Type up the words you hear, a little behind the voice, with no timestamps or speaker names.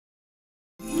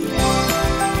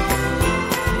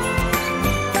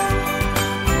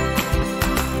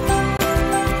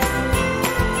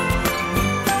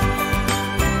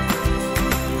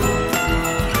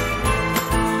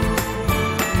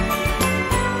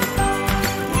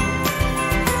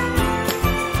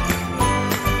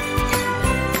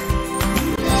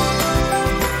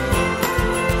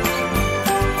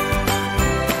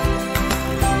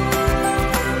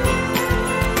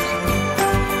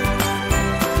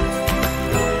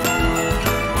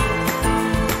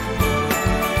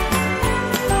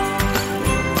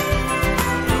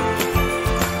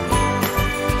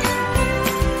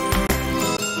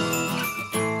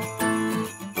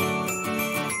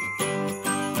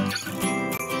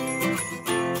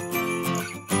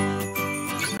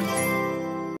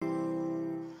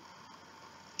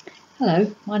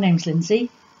Hello, my name's Lindsay,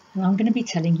 and I'm going to be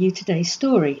telling you today's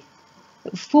story.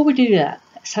 But before we do that,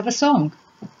 let's have a song.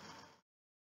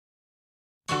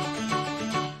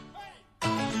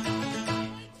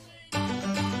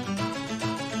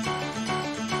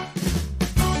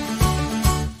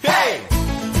 Hey!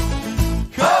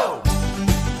 Go!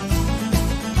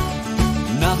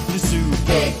 Nothing's too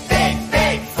big, big,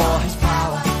 big for his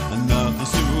power.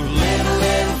 Nothing's too little,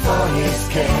 little for his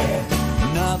care.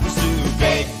 Nothing's too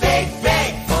big, big,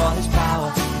 big for his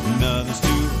power. Nothing's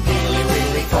too really,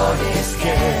 really for his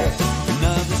care.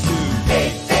 Nothing's too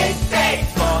big, big, big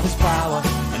for his power.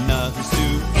 Nothing's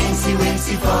too incy,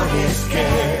 wincy for his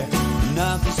care.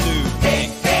 Nothing's too big,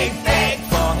 big, big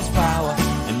for his power.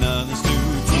 Nothing's too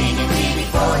teeny, weeny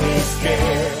for his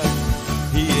care.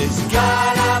 He is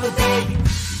God of the big,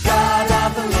 God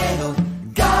of the little,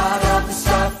 God of the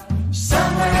stuff,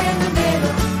 somewhere in the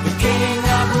middle. The King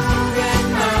of the moving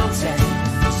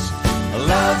mountains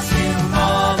loves you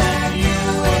more than you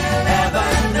will ever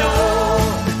know.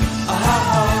 Oh,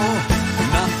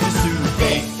 nothing's too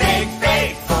big, big,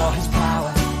 big for his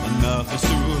power. Nothing's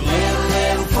too little,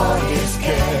 little for his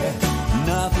care.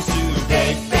 Nothing's too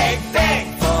big, big, big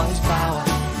for his power.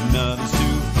 Nothing's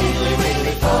too wiggly,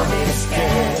 wiggly for his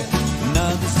care.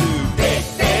 Nothing's too big,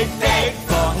 big, big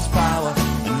for his power.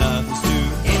 Nothing's too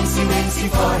incy, wincy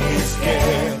for his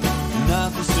care.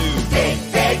 Nothing's too big,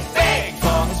 big, big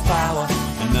for his power.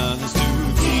 Nothing's too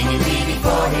teeny, weeny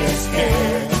for his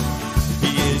care. He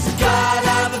is God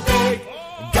of the big,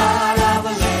 God of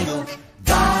the little,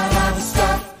 God of the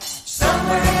stuff,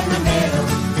 somewhere in the middle.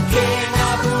 The King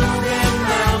of the moving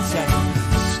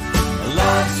mountains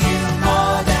loves you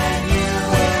more than you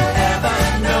will ever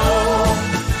know.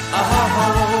 Oh,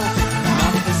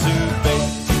 nothing's too big,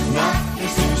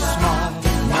 nothing's too small,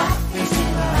 nothing's too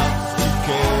much. He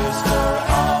cares for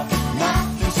all.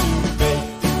 Nothing's too big,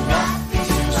 nothing's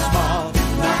too small,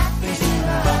 nothing's too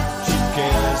much. He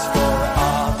cares for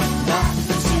all.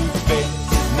 Nothing's too big,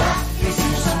 nothing's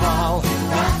too small,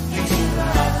 nothing's too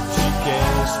much. He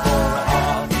cares for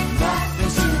all.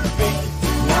 Nothing's too big,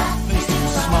 nothing's too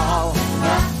small,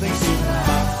 nothing's too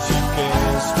much. He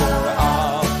cares for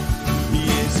all. He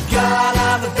is God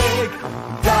of the big,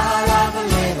 God of the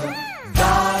little,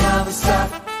 God of the stuff,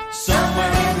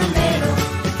 somewhere in the middle.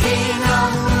 The King of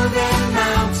the moving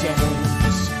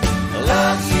mountains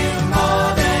loves you more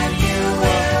than you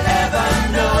will ever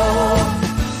know.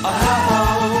 Oh,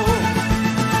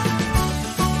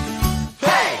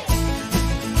 hey,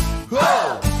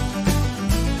 whoa,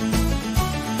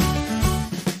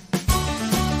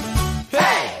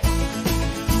 hey,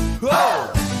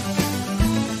 whoa.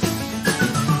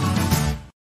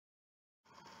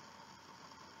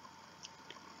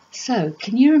 So,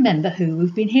 can you remember who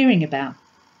we've been hearing about?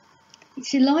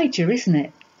 It's Elijah, isn't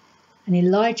it? And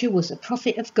Elijah was a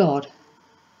prophet of God.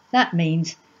 That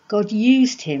means God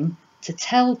used him to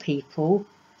tell people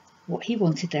what he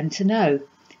wanted them to know.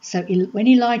 So when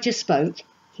Elijah spoke,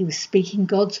 he was speaking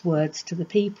God's words to the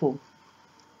people.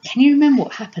 Can you remember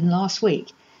what happened last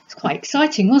week? It's quite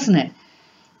exciting, wasn't it?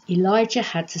 Elijah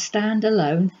had to stand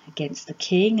alone against the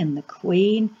king and the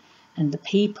queen and the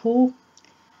people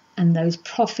and those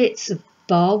prophets of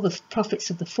Baal, the prophets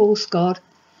of the false god.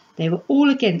 They were all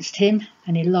against him,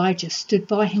 and Elijah stood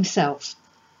by himself.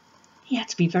 He had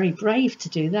to be very brave to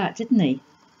do that, didn't he?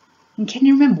 And can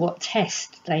you remember what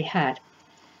test they had?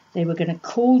 They were going to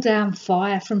call down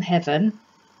fire from heaven,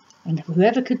 and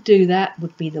whoever could do that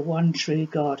would be the one true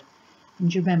God.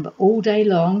 And you remember, all day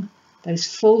long, those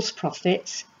false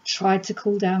prophets tried to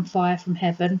call down fire from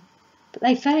heaven, but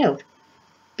they failed,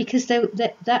 because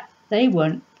they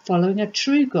weren't following a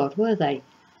true God, were they?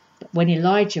 But when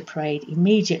Elijah prayed,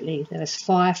 immediately there was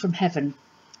fire from heaven,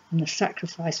 and the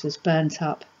sacrifice was burnt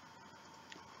up.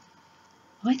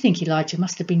 I think Elijah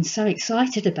must have been so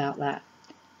excited about that.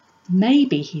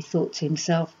 Maybe he thought to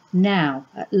himself, now,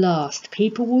 at last,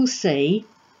 people will see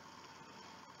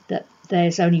that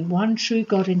there's only one true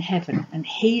God in heaven, and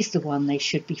he's the one they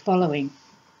should be following.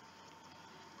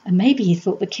 And maybe he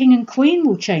thought the king and queen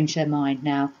will change their mind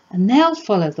now, and they'll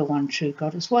follow the one true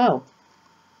God as well.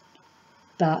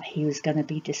 But he was going to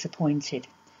be disappointed,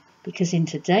 because in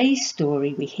today's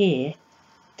story we hear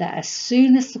that as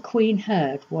soon as the queen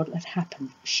heard what had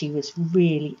happened, she was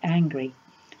really angry.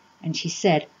 And she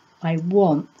said, I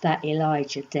want that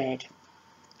Elijah dead.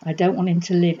 I don't want him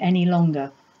to live any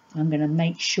longer. I'm going to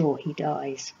make sure he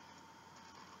dies.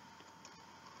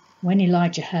 When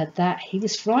Elijah heard that, he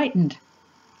was frightened.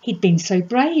 He'd been so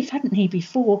brave, hadn't he,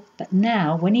 before? But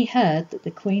now, when he heard that the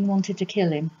queen wanted to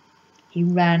kill him, he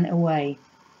ran away.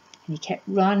 And he kept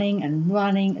running and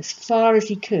running as far as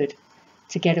he could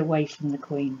to get away from the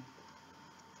queen.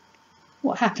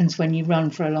 What happens when you run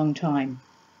for a long time?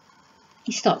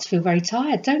 You start to feel very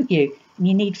tired, don't you? And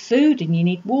you need food and you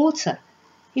need water.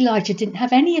 Elijah didn't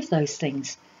have any of those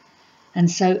things. And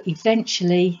so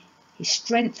eventually his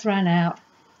strength ran out.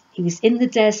 He was in the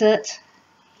desert.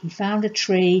 He found a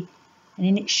tree, and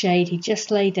in its shade he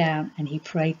just lay down and he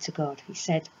prayed to God. He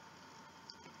said,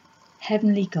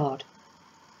 Heavenly God,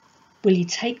 will you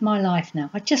take my life now?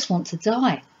 I just want to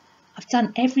die. I've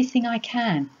done everything I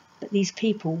can, but these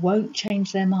people won't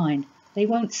change their mind. They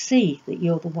won't see that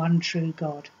you're the one true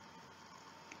God.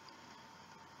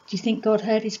 Do you think God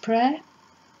heard his prayer?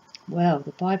 Well,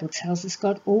 the Bible tells us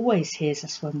God always hears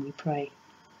us when we pray.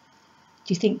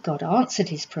 Do you think God answered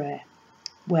his prayer?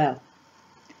 Well,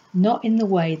 not in the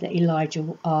way that Elijah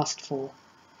asked for.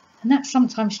 And that's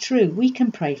sometimes true. We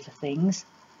can pray for things,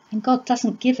 and God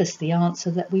doesn't give us the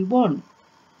answer that we want.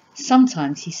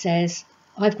 Sometimes he says,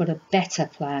 I've got a better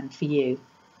plan for you.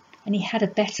 And he had a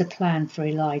better plan for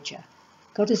Elijah.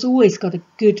 God has always got a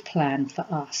good plan for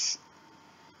us.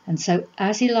 And so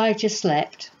as Elijah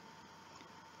slept,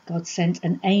 God sent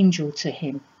an angel to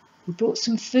him who brought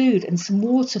some food and some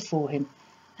water for him.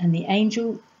 And the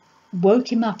angel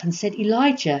woke him up and said,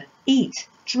 Elijah, eat,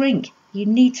 drink. You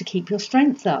need to keep your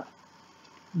strength up.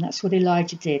 And that's what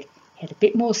Elijah did. He had a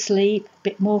bit more sleep, a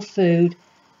bit more food,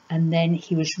 and then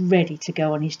he was ready to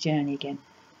go on his journey again.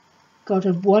 God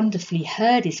had wonderfully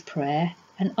heard his prayer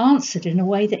and answered in a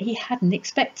way that he hadn't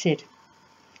expected.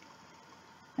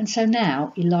 And so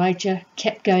now Elijah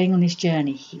kept going on his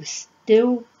journey. He was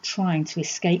still trying to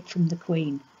escape from the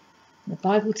queen. The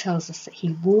Bible tells us that he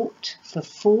walked for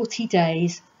 40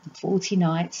 days and 40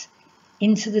 nights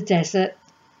into the desert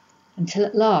until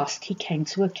at last he came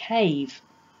to a cave.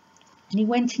 And he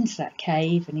went into that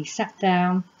cave and he sat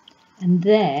down, and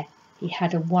there he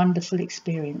had a wonderful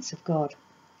experience of God.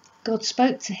 God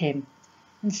spoke to him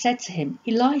and said to him,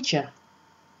 Elijah,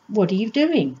 what are you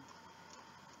doing?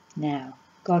 Now,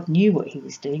 God knew what he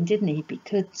was doing, didn't he?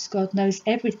 Because God knows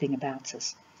everything about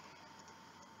us.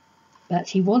 But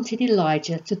he wanted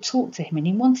Elijah to talk to him, and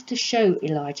he wanted to show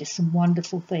Elijah some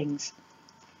wonderful things.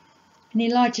 And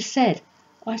Elijah said,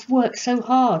 I've worked so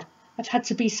hard. I've had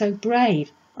to be so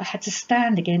brave. I had to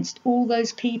stand against all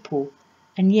those people,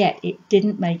 and yet it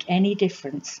didn't make any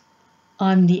difference.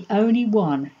 I'm the only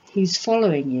one who's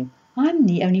following you. I'm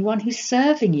the only one who's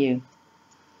serving you.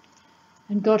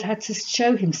 And God had to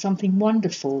show him something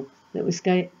wonderful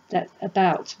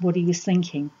about what he was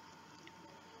thinking.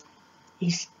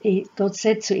 God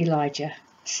said to Elijah,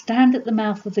 stand at the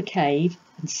mouth of the cave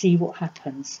and see what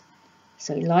happens.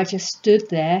 So Elijah stood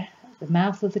there at the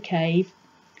mouth of the cave,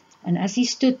 and as he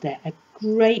stood there, a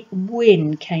great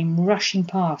wind came rushing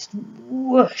past,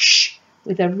 whoosh,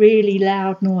 with a really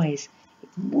loud noise. It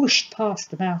whooshed past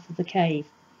the mouth of the cave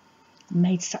and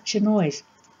made such a noise.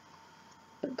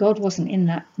 But God wasn't in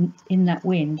that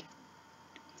wind.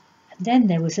 And then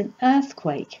there was an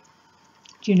earthquake.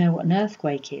 Do you know what an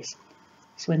earthquake is?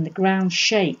 It's when the ground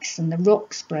shakes and the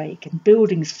rocks break and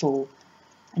buildings fall.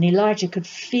 And Elijah could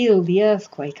feel the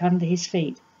earthquake under his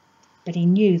feet. But he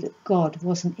knew that God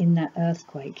wasn't in that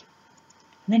earthquake.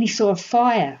 And then he saw a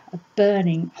fire, a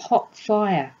burning hot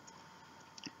fire.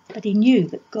 But he knew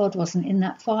that God wasn't in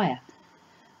that fire.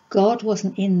 God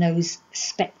wasn't in those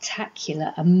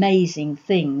spectacular, amazing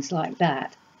things like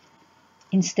that.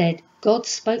 Instead, God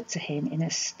spoke to him in a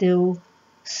still,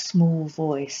 small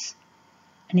voice.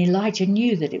 And Elijah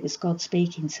knew that it was God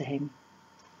speaking to him.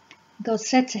 God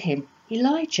said to him,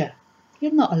 Elijah,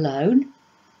 you're not alone.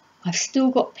 I've still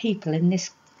got people in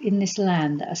this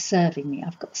land that are serving me.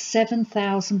 I've got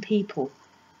 7,000 people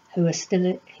who are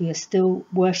still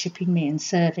worshipping me and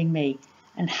serving me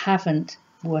and haven't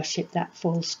worshipped that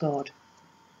false god.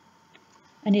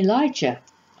 And Elijah,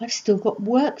 I've still got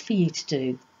work for you to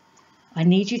do. I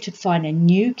need you to find a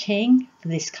new king for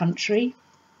this country,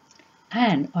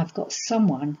 and I've got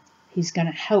someone who's going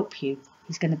to help you.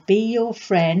 He's going to be your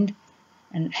friend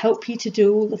and help you to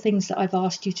do all the things that I've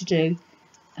asked you to do.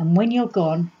 And when you're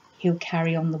gone, he'll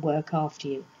carry on the work after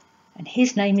you. And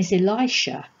his name is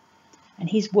Elisha, and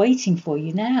he's waiting for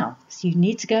you now. So you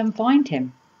need to go and find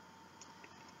him.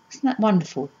 Isn't that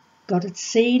wonderful? God had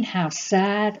seen how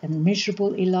sad and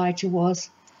miserable Elijah was,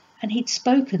 and he'd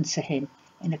spoken to him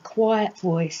in a quiet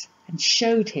voice and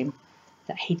showed him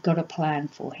that he'd got a plan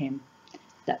for him,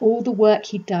 that all the work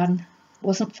he'd done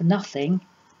wasn't for nothing,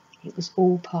 it was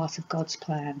all part of God's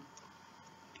plan.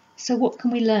 So what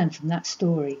can we learn from that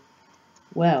story?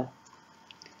 Well,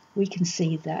 we can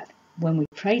see that when we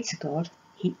pray to God,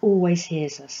 he always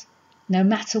hears us, no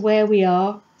matter where we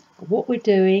are, or what we're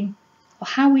doing, or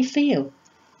how we feel.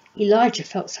 Elijah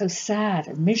felt so sad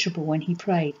and miserable when he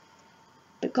prayed,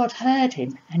 But God heard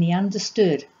him and he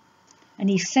understood, and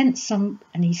he sent some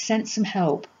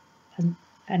help,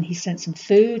 and he sent some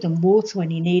food and water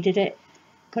when he needed it.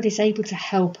 God is able to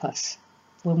help us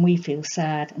when we feel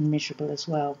sad and miserable as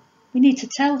well. We need to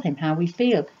tell him how we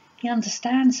feel. He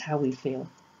understands how we feel.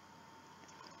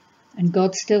 And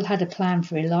God still had a plan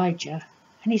for Elijah,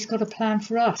 and he's got a plan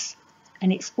for us.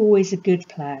 And it's always a good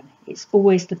plan. It's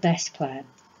always the best plan.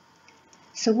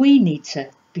 So we need to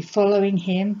be following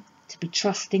him, to be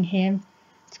trusting him,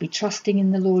 to be trusting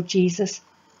in the Lord Jesus.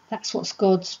 That's what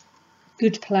God's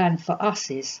good plan for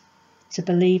us is, to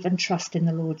believe and trust in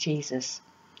the Lord Jesus.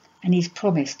 And he's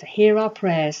promised to hear our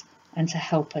prayers and to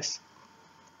help us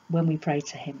when we pray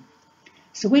to him.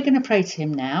 So we're going to pray to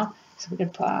him now. So we're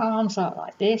going to put our arms out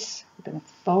like this. We're going to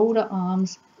fold our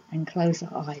arms and close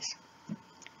our eyes.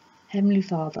 Heavenly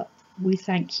Father, we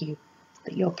thank you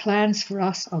that your plans for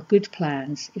us are good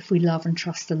plans if we love and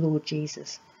trust the Lord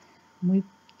Jesus. And we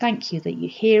thank you that you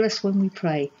hear us when we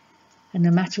pray. And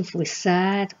no matter if we're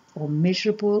sad or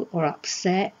miserable or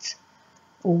upset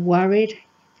or worried,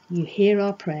 you hear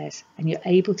our prayers and you're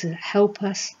able to help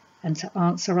us and to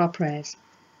answer our prayers,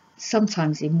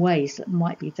 sometimes in ways that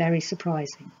might be very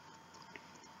surprising.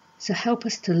 So help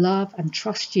us to love and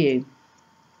trust you.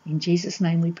 In Jesus'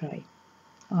 name we pray.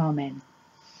 Amen.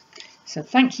 So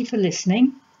thank you for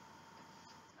listening.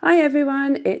 Hi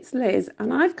everyone, it's Liz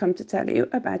and I've come to tell you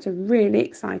about a really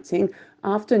exciting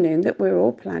afternoon that we're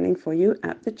all planning for you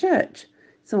at the church.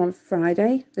 So on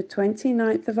Friday, the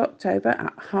 29th of October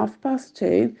at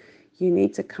 2:30, you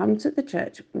need to come to the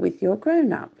church with your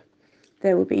grown-up.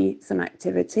 There will be some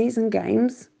activities and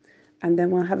games, and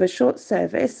then we'll have a short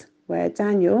service where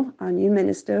Daniel, our new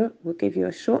minister, will give you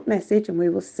a short message and we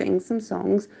will sing some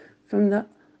songs from the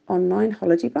online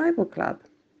Holiday Bible Club.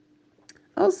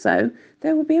 Also,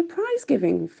 there will be a prize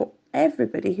giving for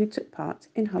everybody who took part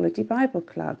in Holiday Bible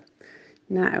Club.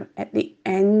 Now, at the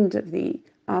end of the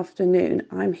afternoon,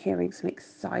 I'm hearing some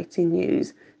exciting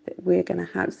news that we're going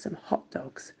to have some hot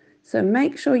dogs. So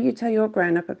make sure you tell your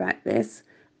grown-up about this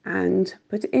and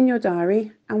put it in your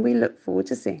diary, and we look forward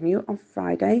to seeing you on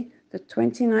Friday, the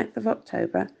 29th of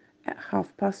October at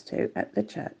 2:30 at the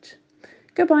church.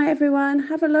 Goodbye everyone,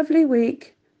 have a lovely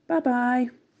week. Bye-bye.